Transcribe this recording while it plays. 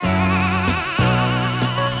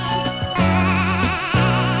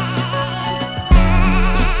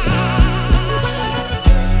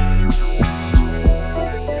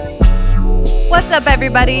What's up,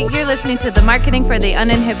 everybody? You're listening to the Marketing for the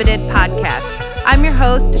Uninhibited podcast. I'm your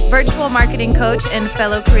host, virtual marketing coach, and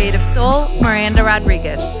fellow creative soul, Miranda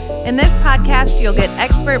Rodriguez. In this podcast, you'll get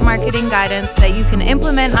expert marketing guidance that you can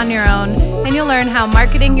implement on your own, and you'll learn how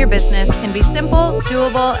marketing your business can be simple,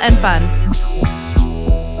 doable, and fun.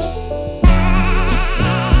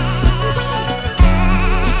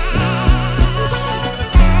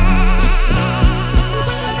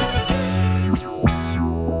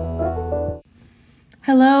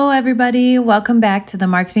 Hello, everybody. Welcome back to the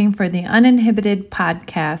Marketing for the Uninhibited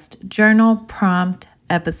podcast journal prompt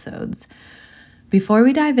episodes. Before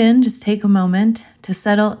we dive in, just take a moment to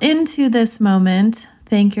settle into this moment.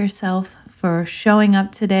 Thank yourself for showing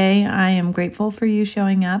up today. I am grateful for you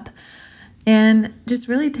showing up and just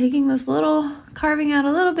really taking carving out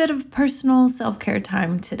a little bit of personal self-care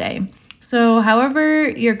time today. So however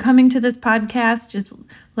you're coming to this podcast, just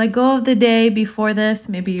let go of the day before this.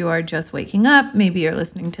 Maybe you are just waking up. Maybe you're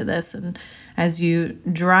listening to this, and as you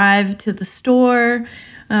drive to the store,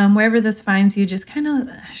 wherever this finds you, just kind of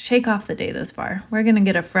shake off the day this far. We're going to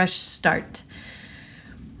get a fresh start.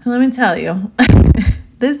 Let me tell you,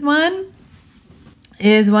 this one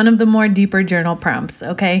is one of the more deeper journal prompts,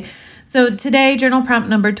 okay? So today, journal prompt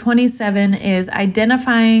number 27 is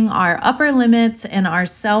identifying our upper limits and our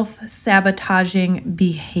self-sabotaging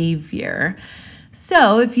behavior.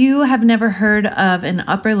 So if you have never heard of an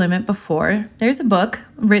upper limit before, there's a book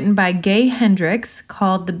written by Gay Hendricks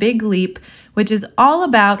called The Big Leap, which is all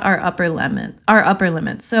about our upper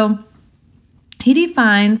limits. So he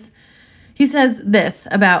says this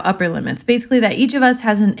about upper limits, basically that each of us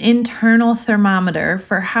has an internal thermometer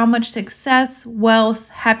for how much success, wealth,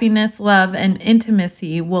 happiness, love, and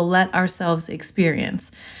intimacy we'll let ourselves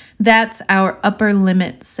experience. That's our upper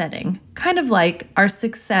limit setting, kind of like our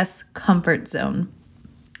success comfort zone.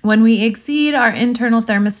 When we exceed our internal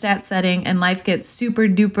thermostat setting and life gets super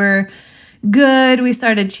duper good, we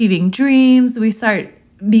start achieving dreams, we start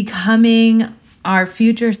becoming our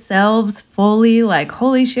future selves fully, like,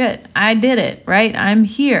 holy shit, I did it, right? I'm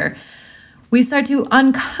here. We start to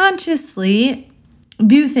unconsciously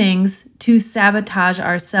do things to sabotage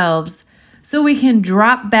ourselves so we can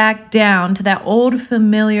drop back down to that old,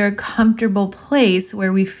 familiar, comfortable place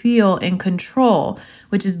where we feel in control,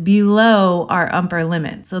 which is below our upper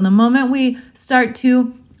limit. So the moment we start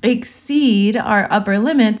to exceed our upper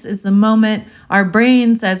limits is the moment our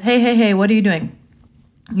brain says, hey, what are you doing?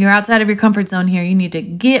 You're outside of your comfort zone here. You need to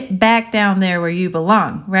get back down there where you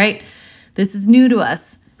belong, right? This is new to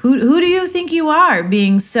us. Who do you think you are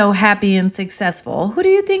being so happy and successful? Who do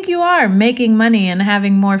you think you are making money and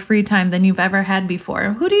having more free time than you've ever had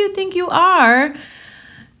before? Who do you think you are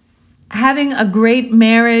having a great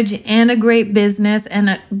marriage and a great business and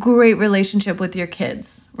a great relationship with your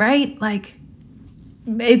kids, right? Like,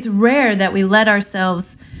 it's rare that we let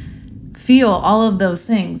ourselves feel all of those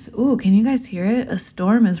things. Ooh, can you guys hear it? A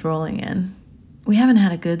storm is rolling in. We haven't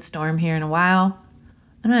had a good storm here in a while.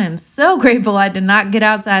 And I am so grateful I did not get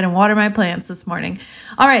outside and water my plants this morning.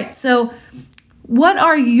 All right, so what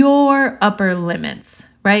are your upper limits,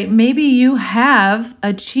 right? Maybe you have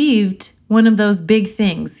achieved one of those big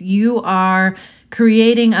things. You are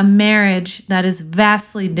creating a marriage that is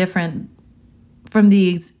vastly different from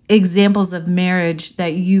the examples of marriage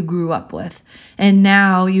that you grew up with. And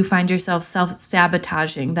now you find yourself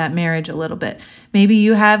self-sabotaging that marriage a little bit. Maybe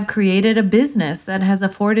you have created a business that has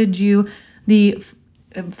afforded you the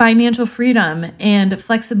financial freedom and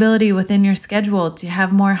flexibility within your schedule to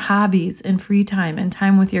have more hobbies and free time and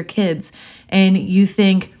time with your kids. And you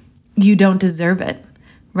think you don't deserve it,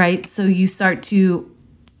 right? So you start to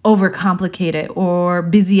overcomplicate it or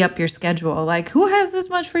busy up your schedule. Like, who has this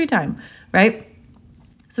much free time, right?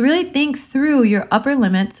 So really think through your upper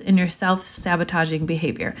limits in your self-sabotaging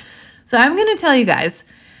behavior. So I'm going to tell you guys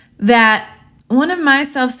that one of my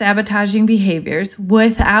self-sabotaging behaviors,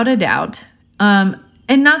 without a doubt,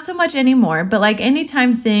 and not so much anymore, but like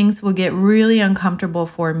anytime things will get really uncomfortable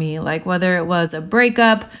for me, like whether it was a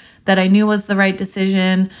breakup that I knew was the right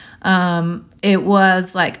decision, it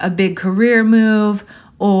was like a big career move,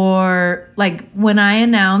 or like when I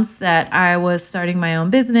announced that I was starting my own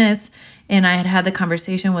business and I had the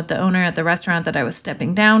conversation with the owner at the restaurant that I was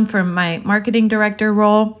stepping down from my marketing director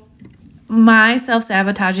role, my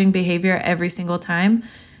self-sabotaging behavior every single time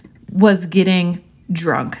was getting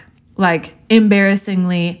drunk. Like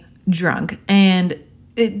embarrassingly drunk, and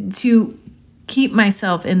to keep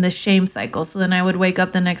myself in the shame cycle. So then I would wake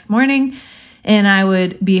up the next morning and I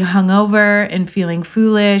would be hungover and feeling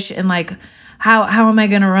foolish and like, how am I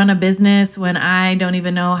going to run a business when I don't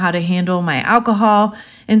even know how to handle my alcohol?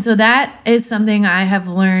 And so that is something I have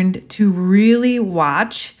learned to really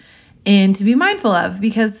watch and to be mindful of,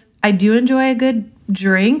 because I do enjoy a good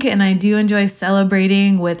drink and I do enjoy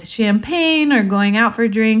celebrating with champagne or going out for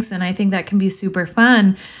drinks. And I think that can be super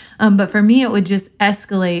fun. But for me, it would just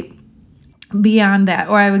escalate beyond that,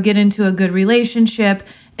 or I would get into a good relationship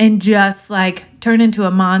and just like turn into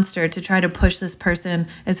a monster to try to push this person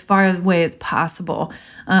as far away as possible.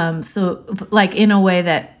 So like in a way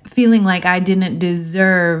that feeling like I didn't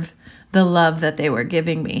deserve the love that they were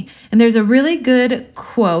giving me. And there's a really good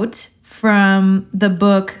quote from the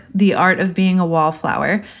book, The Art of Being a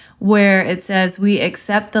Wallflower, where it says, "We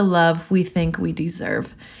accept the love we think we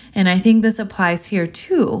deserve." And I think this applies here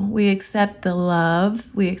too. We accept the love,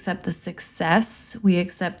 we accept the success, we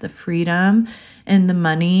accept the freedom and the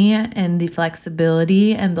money and the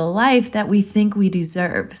flexibility and the life that we think we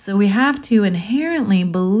deserve. So we have to inherently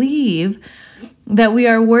believe that we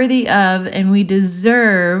are worthy of and we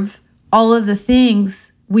deserve all of the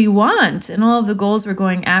things we want and all of the goals we're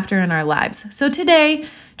going after in our lives. So today,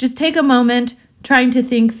 just take a moment trying to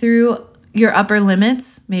think through your upper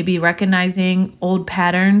limits, maybe recognizing old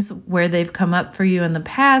patterns where they've come up for you in the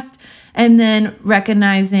past, and then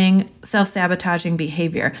recognizing self-sabotaging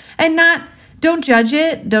behavior. And don't judge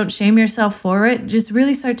it, don't shame yourself for it, just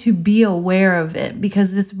really start to be aware of it,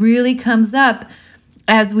 because this really comes up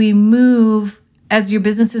as we move, as your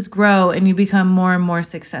businesses grow and you become more and more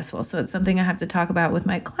successful. So it's something I have to talk about with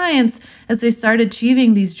my clients as they start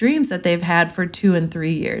achieving these dreams that they've had for 2 and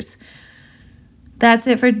 3 years. That's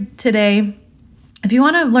it for today. If you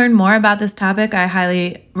want to learn more about this topic, I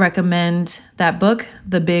highly recommend that book,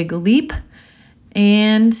 The Big Leap.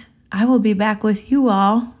 And I will be back with you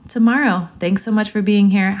all tomorrow. Thanks so much for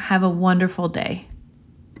being here. Have a wonderful day.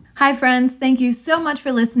 Hi, friends. Thank you so much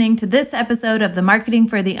for listening to this episode of the Marketing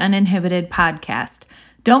for the Uninhibited podcast.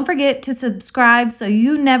 Don't forget to subscribe so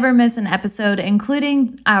you never miss an episode,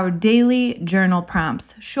 including our daily journal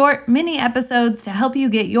prompts, short mini episodes to help you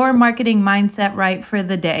get your marketing mindset right for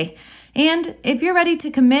the day. And if you're ready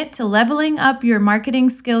to commit to leveling up your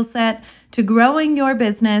marketing skill set, to growing your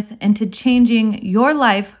business, and to changing your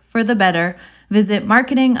life for the better, visit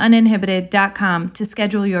marketinguninhibited.com to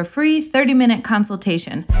schedule your free 30-minute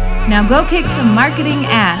consultation. Now go kick some marketing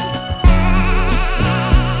ass.